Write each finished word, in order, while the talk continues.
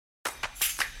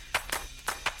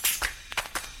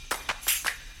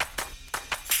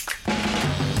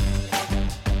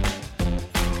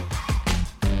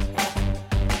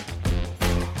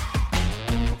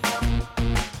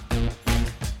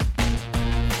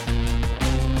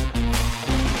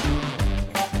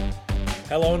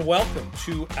Hello and welcome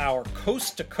to our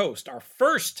Coast to Coast, our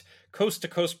first Coast to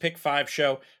Coast Pick 5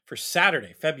 show for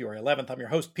Saturday, February 11th. I'm your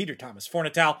host, Peter Thomas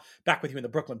Fornital, back with you in the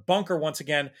Brooklyn Bunker once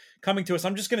again. Coming to us,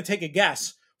 I'm just going to take a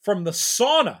guess from the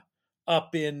sauna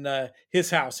up in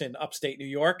his house in upstate New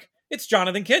York. It's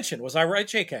Jonathan Kitchen. Was I right,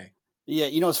 JK? Yeah,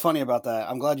 you know what's funny about that?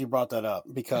 I'm glad you brought that up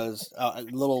because a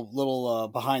little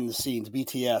behind the scenes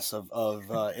BTS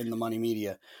of In the Money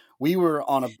Media. We were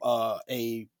on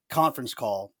a conference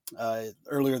call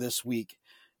earlier this week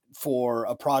for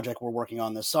a project we're working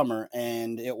on this summer,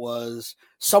 and it was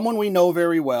someone we know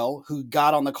very well who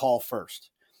got on the call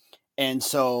first. And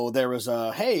so there was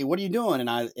a, hey, what are you doing?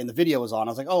 And the video was on.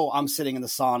 I was like, oh, I'm sitting in the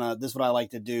sauna. This is what I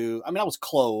like to do. I mean, I was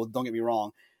clothed, don't get me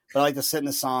wrong, but I like to sit in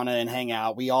the sauna and hang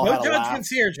out. We all had a laugh. No judgments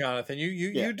here, Jonathan.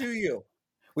 You do you.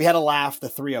 We had a laugh, the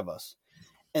three of us.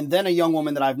 And then a young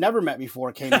woman that I've never met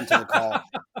before came into the call.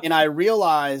 And I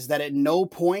realized that at no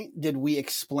point did we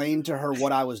explain to her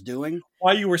what I was doing.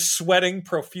 Why you were sweating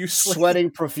profusely. Sweating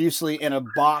profusely in a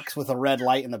box with a red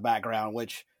light in the background,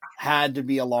 which had to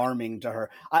be alarming to her.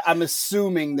 I'm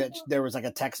assuming that there was like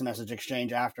a text message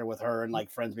exchange after with her and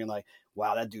like friends being like,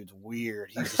 wow, that dude's weird.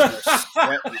 He's just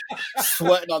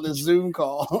sweating on the Zoom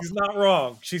call. She's not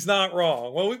wrong. She's not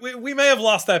wrong. Well, we may have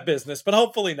lost that business, but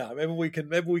hopefully not. Maybe we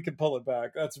can pull it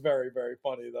back. That's very, very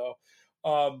funny though.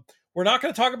 We're not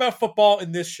going to talk about football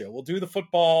in this show. We'll do the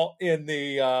football in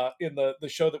the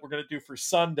show that we're going to do for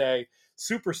Sunday,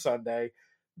 Super Sunday.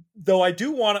 Though I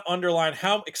do want to underline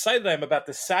how excited I am about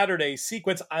the Saturday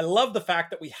sequence. I love the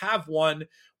fact that we have one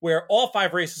where all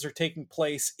 5 races are taking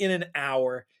place in an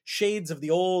hour, shades of the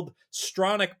old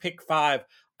Stronach Pick 5.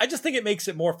 I just think it makes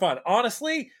it more fun.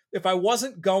 Honestly, if I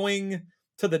wasn't going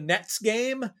to the Nets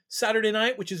game Saturday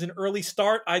night, which is an early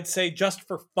start, I'd say just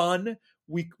for fun,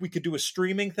 we could do a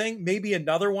streaming thing. Maybe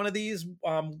another one of these.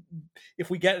 If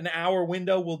we get an hour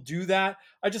window, we'll do that.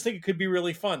 I just think it could be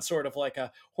really fun, sort of like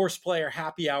a Horseplayer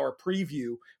happy hour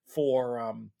preview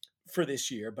for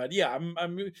this year. But yeah, I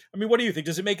mean, what do you think?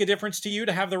 Does it make a difference to you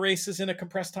to have the races in a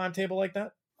compressed timetable like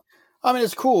that? I mean,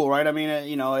 it's cool, right? I mean,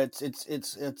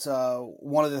 it's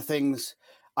one of the things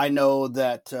I know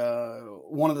that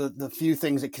one of the few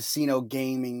things that casino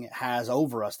gaming has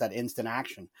over us, that instant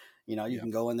action. You know, you can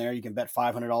go in there, you can bet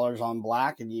 $500 on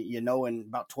black, and you know in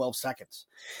about 12 seconds.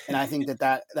 And I think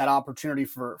that opportunity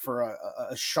for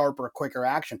a sharper, quicker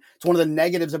action. It's one of the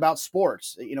negatives about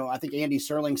sports. You know, I think Andy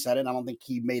Serling said it, and I don't think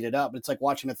he made it up. But it's like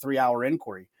watching a 3-hour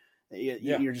inquiry.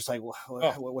 You're just like,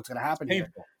 what's going to happen here?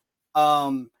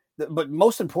 But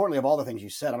most importantly, of all the things you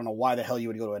said, I don't know why the hell you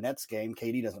would go to a Nets game.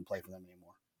 KD doesn't play for them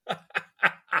anymore.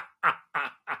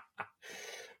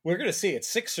 We're going to see it.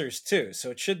 Sixers too, so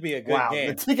it should be a good game.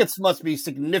 The tickets must be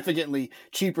significantly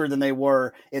cheaper than they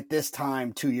were at this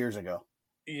time 2 years ago.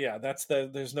 Yeah,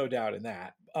 there's no doubt in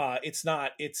that. It's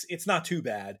not too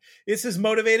bad. This is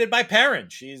motivated by Perrin.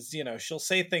 She'll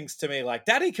say things to me like,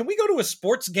 "Daddy, can we go to a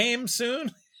sports game soon?"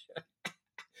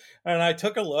 And I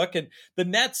took a look, and the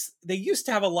Nets, they used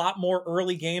to have a lot more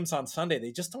early games on Sunday.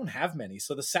 They just don't have many.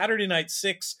 So the Saturday night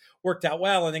 6 worked out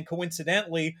well. And then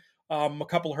coincidentally, a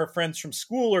couple of her friends from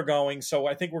school are going. So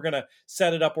I think we're going to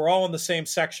set it up. We're all in the same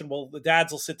section. Well, the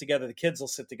dads will sit together. The kids will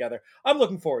sit together. I'm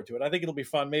looking forward to it. I think it'll be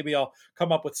fun. Maybe I'll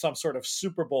come up with some sort of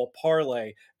Super Bowl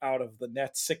parlay out of the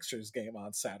Nets Sixers game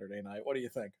on Saturday night. What do you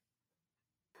think?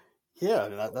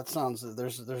 Yeah, that sounds,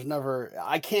 there's never,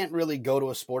 I can't really go to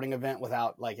a sporting event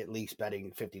without like at least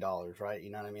betting $50, right?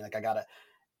 You know what I mean? Like I gotta,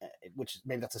 which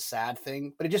maybe that's a sad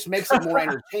thing, but it just makes it more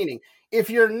entertaining. If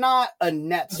you're not a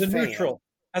Nets fan.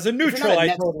 As a neutral, I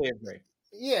totally agree.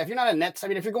 Yeah, if you're not a Nets, I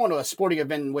mean, if you're going to a sporting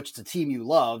event in which it's a team you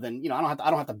love, then, you know, I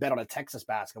don't have to bet on a Texas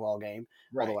basketball game,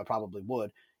 right. Although I probably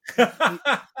would.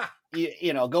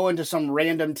 You know, go into some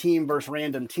random team versus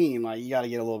random team. You got to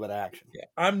get a little bit of action. Yeah,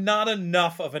 I'm not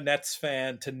enough of a Nets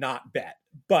fan to not bet,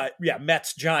 but yeah,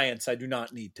 Mets Giants, I do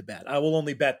not need to bet. I will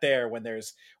only bet there when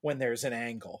there's an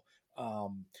angle.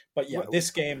 But yeah,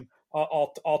 this game,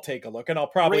 I'll take a look, and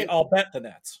I'll bet the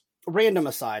Nets. Random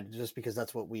aside, just because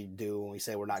that's what we do when we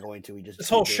say we're not going to. This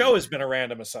whole show has been a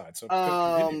random aside. So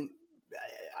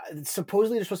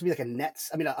supposedly there's supposed to be like a Mets,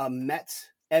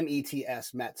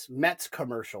 Mets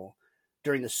commercial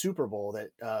during the Super Bowl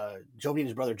that Joe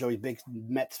Namath's brother, Joey's big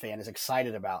Mets fan, is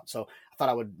excited about. So I thought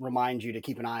I would remind you to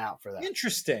keep an eye out for that.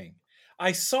 Interesting.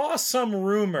 I saw some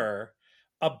rumor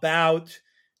about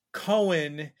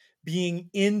Cohen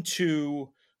being into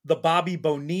the Bobby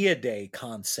Bonilla Day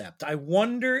concept. I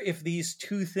wonder if these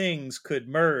two things could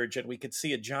merge and we could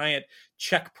see a giant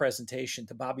check presentation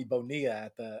to Bobby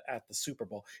Bonilla at the Super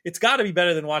Bowl. It's got to be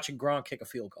better than watching Gronk kick a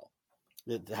field goal.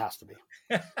 It has to be.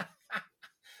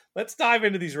 let's dive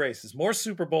into these races. More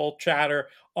Super Bowl chatter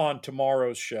on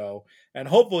tomorrow's show, and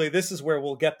hopefully this is where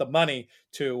we'll get the money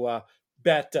to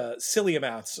bet silly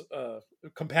amounts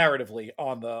comparatively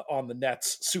on the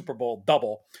Nets Super Bowl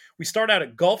double. We start out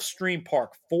at Gulfstream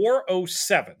Park,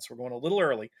 4:07. So we're going a little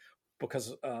early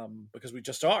because we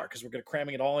just are, because we're going to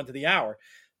cramming it all into the hour.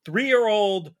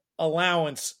 3-year-old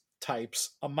allowance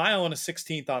types, a mile and a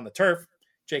 16th on the turf.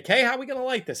 JK, how are we going to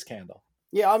light this candle?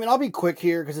 Yeah, I mean, I'll be quick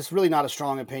here because it's really not a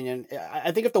strong opinion.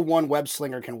 I think if the one web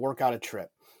slinger can work out a trip,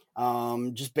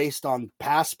 just based on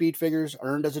past speed figures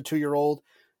earned as a 2-year-old,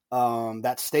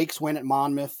 that stakes win at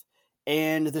Monmouth,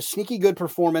 and the sneaky good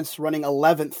performance running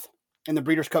 11th in the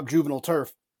Breeders' Cup Juvenile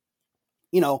Turf,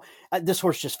 this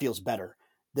horse just feels better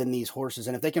than these horses.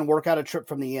 And if they can work out a trip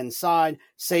from the inside,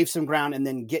 save some ground, and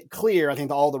then get clear, I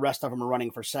think all the rest of them are running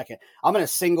for second. I'm going to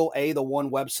single A, the one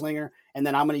web slinger, and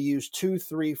then I'm going to use 2,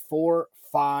 3, 4,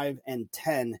 5, and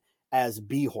 10 as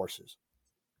B horses.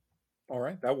 All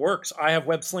right, that works. I have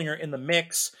web slinger in the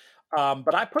mix,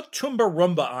 but I put Tumba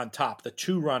Rumba on top, the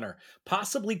 2-runner.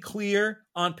 Possibly clear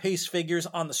on pace figures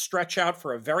on the stretch out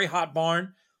for a very hot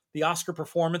barn. The Oscar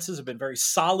performances have been very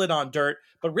solid on dirt,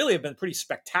 but really have been pretty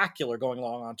spectacular going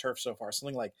along on turf so far,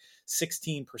 something like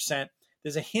 16%.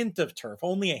 There's a hint of turf,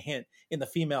 only a hint in the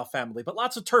female family, but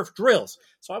lots of turf drills.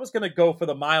 So I was going to go for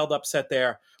the mild upset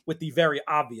there with the very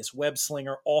obvious web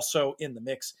slinger also in the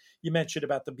mix. You mentioned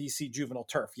about the BC Juvenile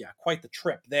Turf. Yeah, quite the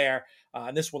trip there.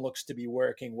 And this one looks to be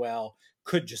working well.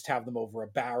 Could just have them over a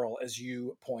barrel, as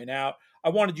you point out. I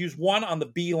wanted to use one on the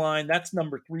B line. That's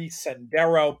number 3,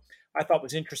 Sendero. I thought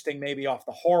was interesting, maybe off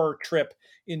the horror trip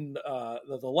in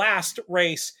the last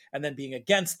race, and then being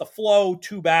against the flow,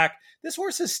 2 back. This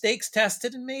horse is stakes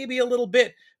tested and maybe a little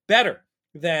bit better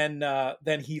than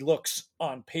he looks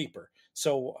on paper.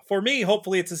 So for me,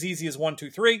 hopefully it's as easy as 1, 2,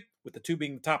 3, with the 2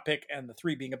 being the top pick and the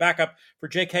 3 being a backup. For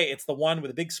JK, it's the 1 with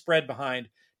a big spread behind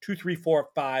 2, 3, 4,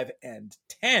 5, and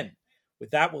 10.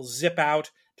 With that, we'll zip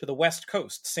out to the West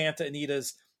Coast. Santa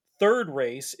Anita's third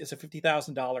race is a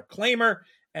 $50,000 claimer.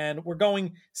 And we're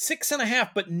going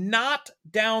 6.5, but not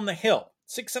down the hill.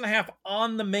 6.5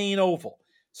 on the main oval.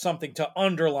 Something to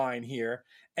underline here.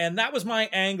 And that was my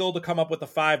angle to come up with the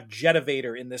 5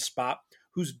 Jetivator in this spot,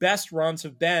 whose best runs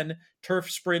have been turf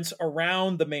sprints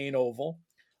around the main oval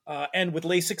and with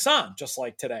Lasix on, just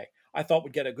like today. I thought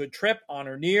would get a good trip on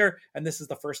or near, and this is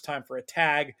the first time for a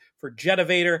tag for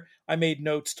Jetivator. I made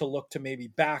notes to look to maybe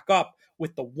back up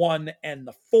with the 1 and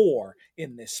the 4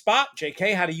 in this spot.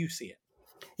 JK, how do you see it?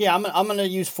 Yeah, I'm going to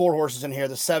use 4 horses in here.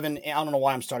 The 7, I don't know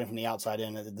why I'm starting from the outside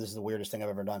in. This is the weirdest thing I've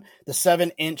ever done. The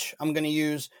 7-inch I'm going to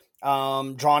use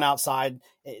drawn outside.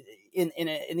 In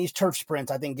these turf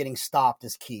sprints, I think getting stopped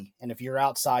is key. And if you're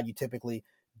outside, you typically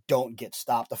don't get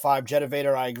stopped. The 5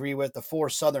 Jetivator, I agree with. The 4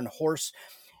 Southern Horse.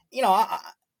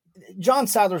 John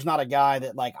Sadler's not a guy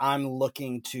that I'm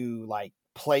looking to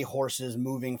play horses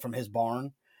moving from his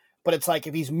barn. But it's like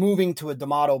if he's moving to a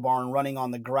D'Amato barn running on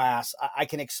the grass, I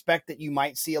can expect that you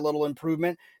might see a little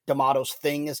improvement. D'Amato's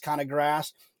thing is kind of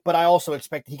grass. But I also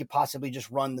expect that he could possibly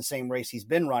just run the same race he's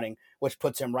been running, which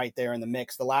puts him right there in the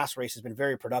mix. The last race has been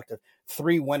very productive.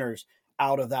 3 winners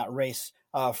out of that race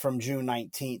from June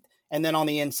 19th. And then on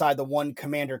the inside, the 1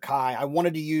 Commander Kai. I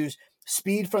wanted to use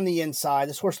speed from the inside.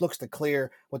 This horse looks to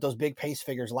clear with those big pace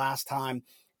figures last time.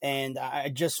 And I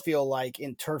just feel like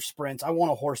in turf sprints, I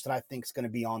want a horse that I think is going to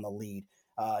be on the lead.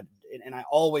 And I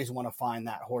always want to find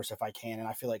that horse if I can. And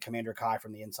I feel like Commander Kai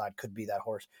from the inside could be that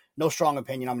horse. No strong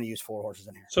opinion. I'm going to use 4 horses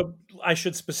in here. So I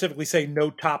should specifically say no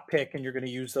top pick, and you're going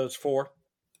to use those 4?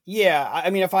 Yeah.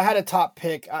 I mean, if I had a top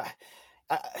pick,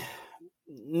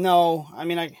 no. I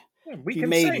mean, we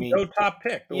can say no top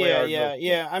pick.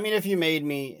 Yeah. I mean, if you made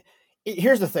me,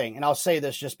 here's the thing, and I'll say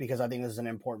this just because I think this is an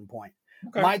important point.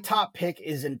 Okay. My top pick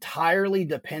is entirely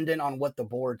dependent on what the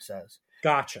board says.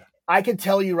 Gotcha. I could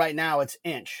tell you right now it's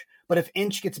Inch, but if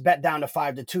Inch gets bet down to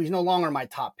 5-2, he's no longer my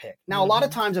top pick. Now, a lot of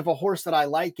times if a horse that I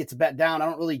like gets bet down, I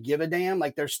don't really give a damn.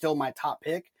 They're still my top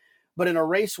pick. But in a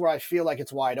race where I feel like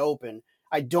it's wide open,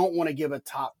 I don't want to give a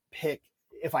top pick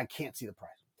if I can't see the price.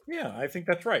 Yeah, I think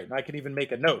that's right. And I can even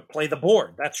make a note. Play the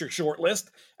board. That's your short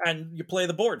list, and you play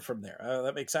the board from there.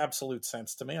 That makes absolute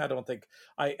sense to me. I don't think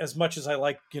as much as I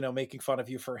like, making fun of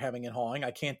you for hemming and hawing,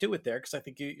 I can't do it there because I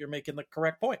think you're making the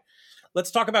correct point.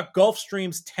 Let's talk about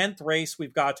Gulfstream's 10th race.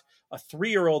 We've got a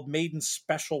 3-year-old maiden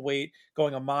special weight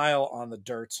going a mile on the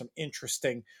dirt. Some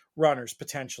interesting runners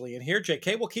potentially in here.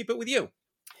 JK, we'll keep it with you.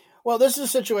 Well, this is a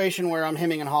situation where I'm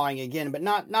hemming and hawing again, but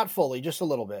not fully, just a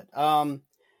little bit.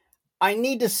 I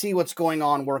need to see what's going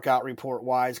on workout report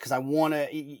wise because I want to.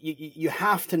 You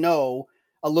have to know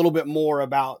a little bit more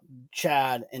about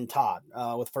Chad and Todd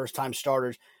with first time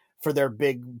starters. for their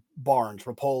big barns,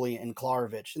 Rapoli and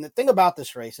Klarovich. And the thing about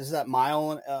this race is that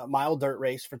mile dirt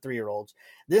race for 3-year-olds.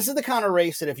 This is the kind of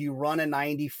race that if you run a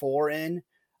 94 in,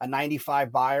 a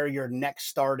 95 buyer, your next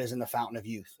start is in the Fountain of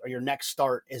Youth, or your next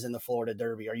start is in the Florida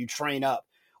Derby, or you train up,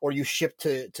 or you ship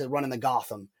to run in the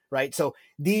Gotham, right? So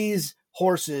these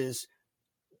horses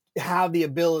have the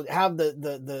ability, have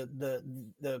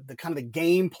the kind of the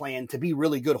game plan to be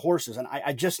really good horses. And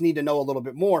I just need to know a little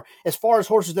bit more. As far as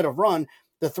horses that have run,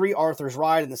 the 3 Arthur's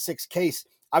Ride and the 6 Case,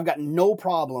 I've got no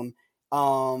problem.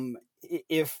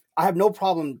 If I have no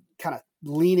problem kind of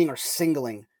leaning or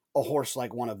singling a horse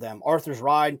like one of them. Arthur's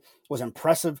Ride was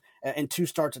impressive in 2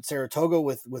 starts at Saratoga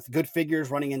with good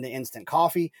figures running into Instant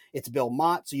Coffee. It's Bill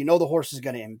Mott, so you know the horse is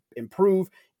going to improve.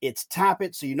 It's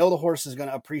Tappet, so you know the horse is going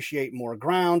to appreciate more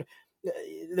ground.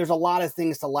 There's a lot of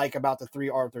things to like about the 3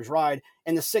 Arthur's Ride.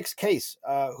 And the 6 Case,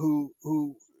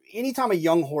 who anytime a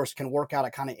young horse can work out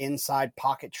a kind of inside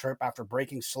pocket trip after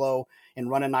breaking slow and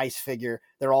run a nice figure,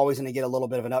 they're always going to get a little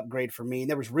bit of an upgrade for me. And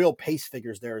there was real pace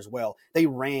figures there as well. They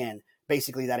ran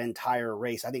basically that entire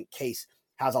race. I think Case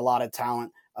has a lot of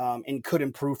talent and could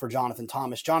improve for Jonathan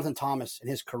Thomas. Jonathan Thomas in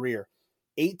his career,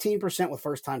 18% with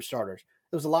first-time starters.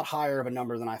 It was a lot higher of a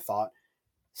number than I thought.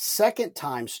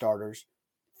 Second-time starters,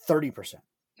 30%.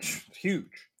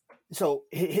 Huge. So,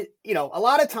 a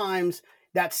lot of times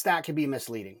that stat can be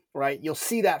misleading, right? You'll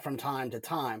see that from time to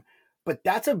time, but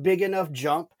that's a big enough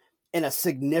jump and a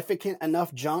significant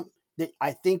enough jump that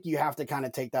I think you have to kind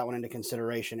of take that one into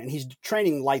consideration. And he's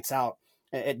training lights out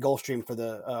at Gulfstream for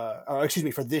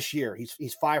this year.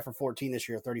 He's 5 for 14 this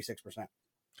year, 36%.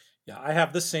 Yeah, I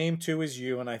have the same too as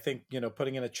you, and I think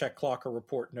putting in a check clock or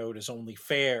report note is only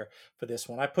fair for this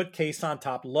one. I put Case on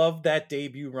top. Loved that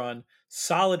debut run,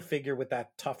 solid figure with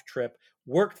that tough trip.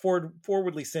 Worked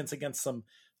forwardly since against some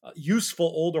useful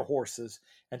older horses,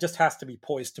 and just has to be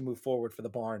poised to move forward for the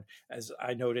barn, as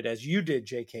I noted, as you did,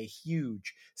 JK.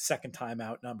 Huge second time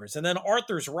out numbers. And then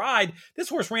Arthur's Ride. This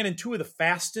horse ran in 2 of the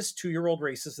fastest 2-year-old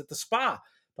races at the Spa.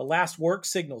 The last work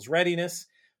signals readiness.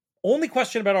 Only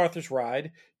question about Arthur's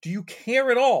Ride: do you care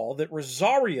at all that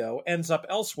Rosario ends up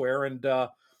elsewhere and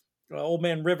Old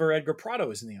Man River Edgar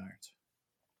Prado is in the irons?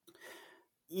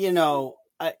 You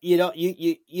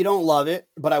don't love it,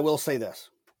 but I will say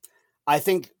this. I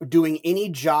think doing any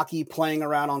jockey playing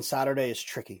around on Saturday is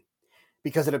tricky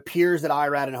because it appears that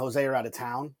Irad and Jose are out of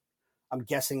town. I'm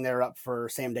guessing they're up for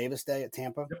Sam Davis Day at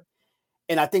Tampa. Yep.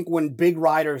 And I think when big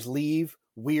riders leave,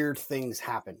 weird things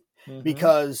happen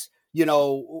because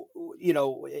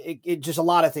it just a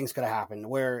lot of things could have happened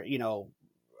where,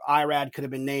 Irad could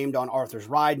have been named on Arthur's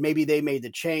Ride. Maybe they made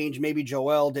the change. Maybe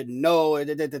Joel didn't know.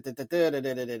 There's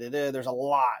a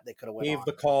lot that could have went on. Gave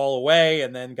the call away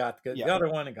and then got the other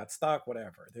one and got stuck,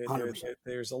 whatever.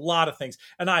 There's a lot of things.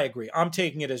 And I agree. I'm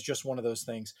taking it as just one of those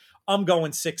things. I'm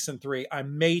going 6 and 3. I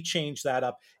may change that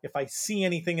up. If I see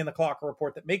anything in the Clocker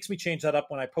report that makes me change that up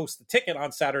when I post the ticket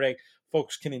on Saturday,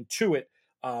 folks can intuit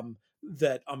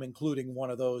that I'm including one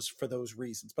of those for those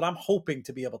reasons. But I'm hoping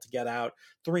to be able to get out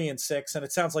 3 and 6. And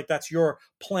it sounds like that's your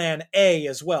plan A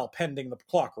as well, pending the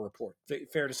Clocker report.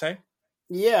 Fair to say?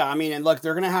 Yeah. I mean, and look,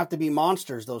 they're going to have to be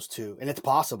monsters, those two. And it's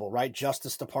possible, right?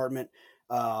 Justice Department,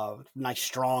 nice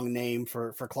strong name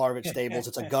for Klarovich Stables.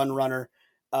 It's a gun runner.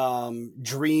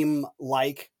 Dream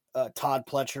like Todd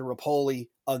Pletcher, Rapoli,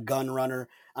 a gun runner.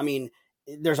 I mean,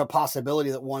 there's a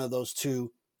possibility that one of those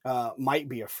two might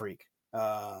be a freak.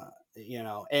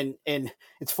 And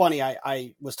it's funny.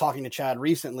 I was talking to Chad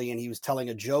recently and he was telling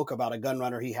a joke about a gun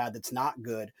runner he had that's not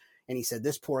good. And he said,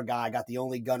 this poor guy got the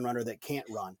only gun runner that can't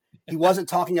run. He wasn't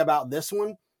talking about this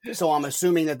one. So I'm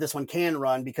assuming that this one can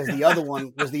run because the other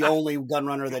one was the only gun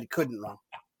runner that couldn't run.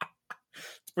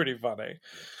 It's pretty funny.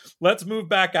 Let's move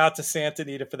back out to Santa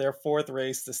Anita for their 4th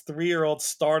race, this 3-year-old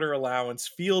starter allowance,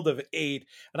 field of 8.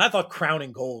 And I thought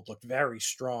Crowning Gold looked very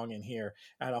strong in here,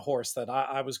 and a horse that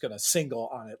I was going to single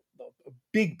on it. A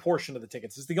big portion of the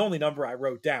tickets. It's the only number I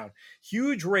wrote down.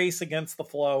 Huge race against the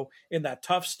flow in that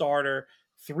tough starter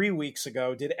 3 weeks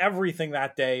ago. Did everything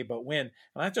that day but win.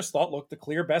 And I just thought looked the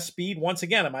clear best speed once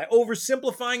again. Am I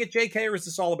oversimplifying it, JK, or is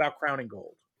this all about Crowning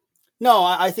Gold? No,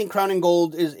 I think Crowning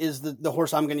Gold is the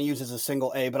horse I'm going to use as a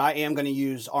single A, but I am going to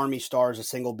use Army Star as a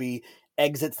single B.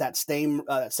 Exits that same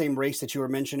race that you were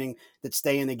mentioning that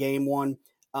Stay in the Game won.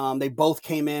 They both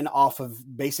came in off of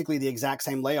basically the exact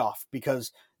same layoff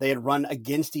because they had run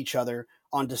against each other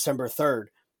on December 3rd.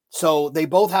 So they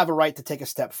both have a right to take a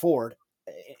step forward.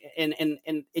 And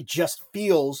it just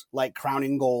feels like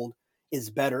Crowning Gold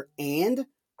is better and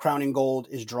Crowning Gold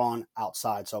is drawn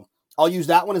outside. So I'll use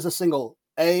that one as a single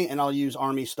A, and I'll use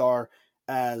Army Star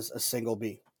as a single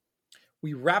B.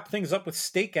 we wrap things up with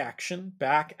stake action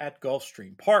back at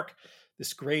Gulfstream Park.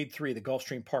 This grade 3, the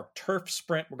Gulfstream Park Turf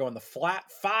Sprint. We're going the flat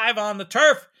 5 on the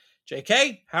turf.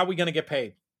 JK, how are we going to get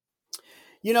paid?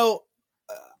 You know,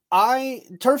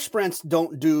 turf sprints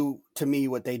don't do to me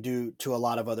what they do to a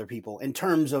lot of other people in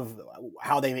terms of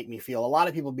how they make me feel. A lot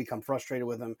of people become frustrated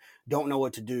with them, don't know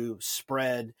what to do,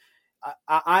 spread.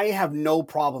 I have no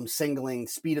problem singling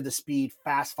speed of the speed,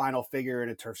 fast final figure in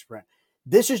a turf sprint.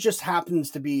 This just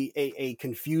happens to be a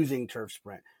confusing turf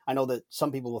sprint. I know that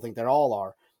some people will think they all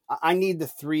are. I need the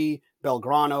 3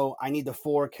 Belgrano. I need the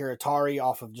 4 Caratari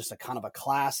off of just a kind of a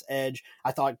class edge.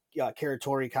 I thought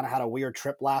Caratari kind of had a weird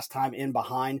trip last time in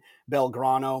behind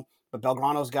Belgrano, but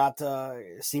Belgrano's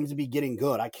seems to be getting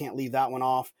good. I can't leave that one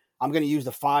off. I'm going to use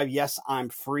the 5. Yes, I'm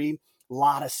free.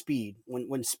 Lot of speed.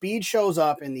 When speed shows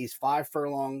up in these 5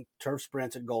 furlong turf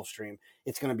sprints at Gulfstream,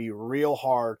 it's going to be real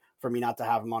hard for me not to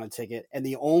have him on a ticket. And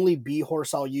the only B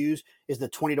horse I'll use is the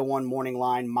 20-1 morning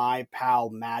line, My Pal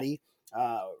Matty.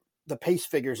 The pace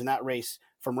figures in that race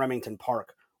from Remington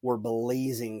Park were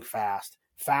blazing fast.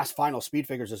 Fast final speed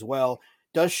figures as well.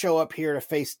 Does show up here to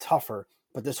face tougher,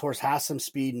 but this horse has some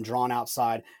speed and drawn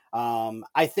outside.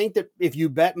 I think that if you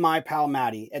bet My Pal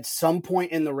Matty, at some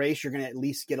point in the race, you're going to at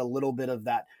least get a little bit of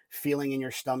that feeling in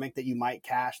your stomach that you might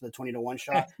cash the 20-1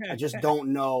 shot. I just don't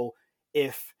know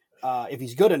if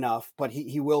he's good enough, but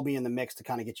he will be in the mix to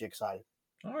kind of get you excited.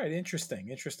 All right,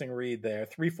 interesting read there.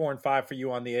 3, 4, and 5 for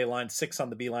you on the A line, 6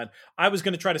 on the B line. I was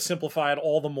going to try to simplify it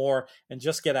all the more and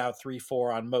just get out 3,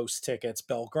 4 on most tickets.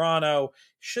 Belgrano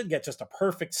should get just a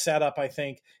perfect setup, I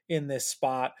think, in this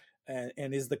spot,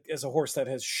 and is a horse that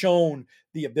has shown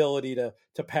the ability to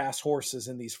pass horses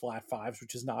in these flat 5s,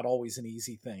 which is not always an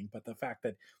easy thing. But the fact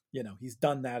that he's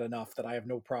done that enough that I have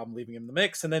no problem leaving him in the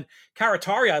mix. And then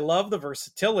Caratari, I love the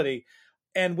versatility.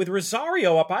 And with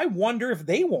Rosario up, I wonder if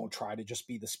they won't try to just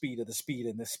be the speed of the speed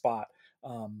in this spot.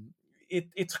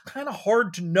 It's kind of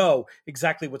hard to know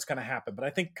exactly what's going to happen. But I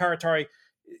think Caratari,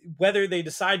 whether they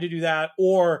decide to do that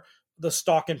or the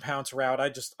stalk and pounce route,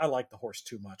 I like the horse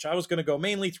too much. I was going to go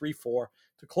mainly 3, 4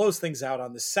 to close things out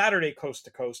on this Saturday coast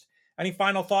to coast. Any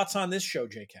final thoughts on this show,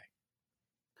 JK?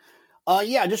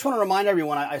 Yeah, I just want to remind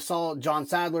everyone, I saw John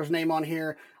Sadler's name on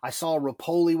here. I saw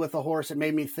Rapoli with a horse. It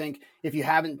made me think, if you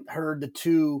haven't heard the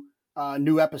 2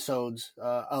 new episodes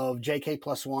of JK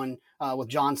Plus One with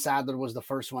John Sadler, was the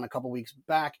first one a couple weeks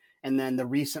back. And then the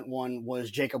recent one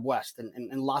was Jacob West.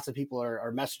 And lots of people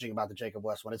are messaging about the Jacob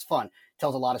West one. It's fun. It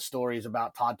tells a lot of stories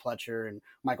about Todd Pletcher and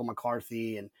Michael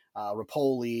McCarthy and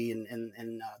Rapoli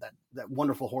and that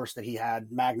wonderful horse that he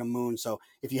had, Magnum Moon. So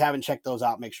if you haven't checked those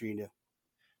out, make sure you do.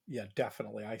 Yeah,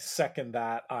 definitely. I second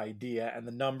that idea, and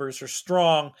the numbers are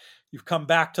strong. You've come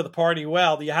back to the party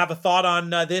well. Do you have a thought on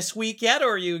this week yet,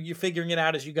 or are you figuring it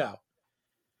out as you go?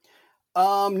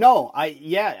 No,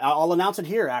 I'll announce it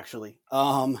here, actually. We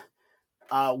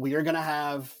are going to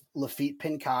have Lafitte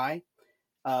Pinkai,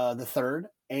 the third,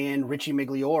 and Richie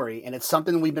Migliori, and it's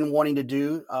something we've been wanting to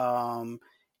do. And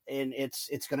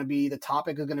it's going to be, the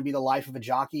topic is going to be the life of a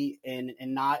jockey, and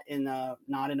not in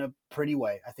a pretty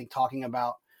way. I think talking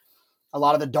about a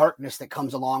lot of the darkness that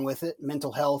comes along with it,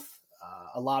 mental health,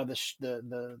 a lot of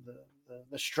the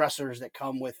stressors that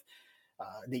come with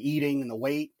the eating and the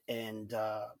weight, and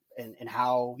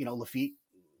how Lafitte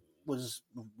was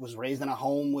raised in a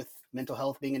home with mental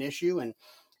health being an issue,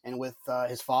 and with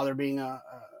his father being a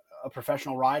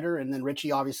professional rider, and then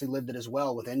Richie obviously lived it as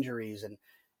well with injuries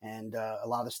and a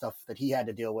lot of the stuff that he had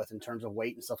to deal with in terms of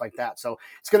weight and stuff like that. So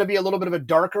it's going to be a little bit of a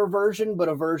darker version, but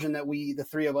a version that the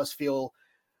 3 of us feel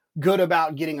good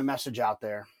about getting a message out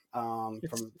there from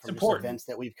events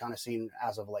that we've kind of seen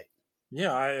as of late.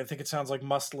 Yeah, I think it sounds like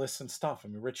must listen stuff. I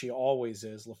mean, Richie always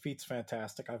is. Lafitte's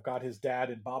fantastic. I've got his dad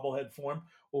in bobblehead form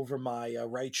over my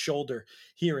right shoulder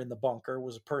here in the bunker. It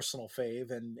was a personal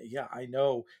fave. And yeah, I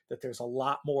know that there's a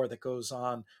lot more that goes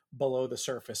on below the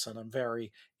surface, and I'm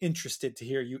very interested to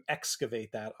hear you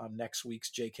excavate that on next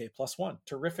week's JK Plus One.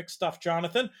 Terrific stuff,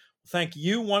 Jonathan. Thank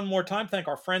you one more time. Thank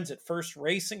our friends at First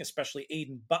Racing, especially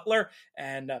Aiden Butler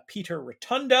and Peter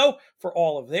Rotundo, for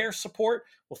all of their support.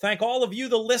 We'll thank all of you,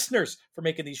 the listeners, for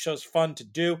making these shows fun to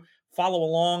do. Follow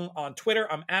along on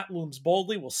Twitter. I'm at Looms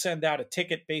Boldly. We'll send out a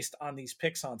ticket based on these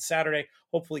picks on Saturday.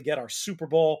 Hopefully get our Super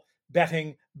Bowl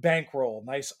betting bankroll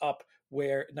nice and up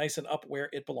where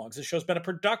it belongs. This show's been a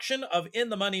production of In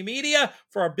the Money Media.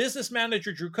 For our business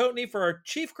manager, Drew Coatney, for our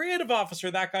chief creative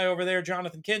officer, that guy over there,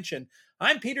 Jonathan Kinchin,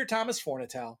 I'm Peter Thomas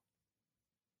Fornatale.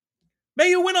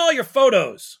 May you win all your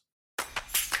photos.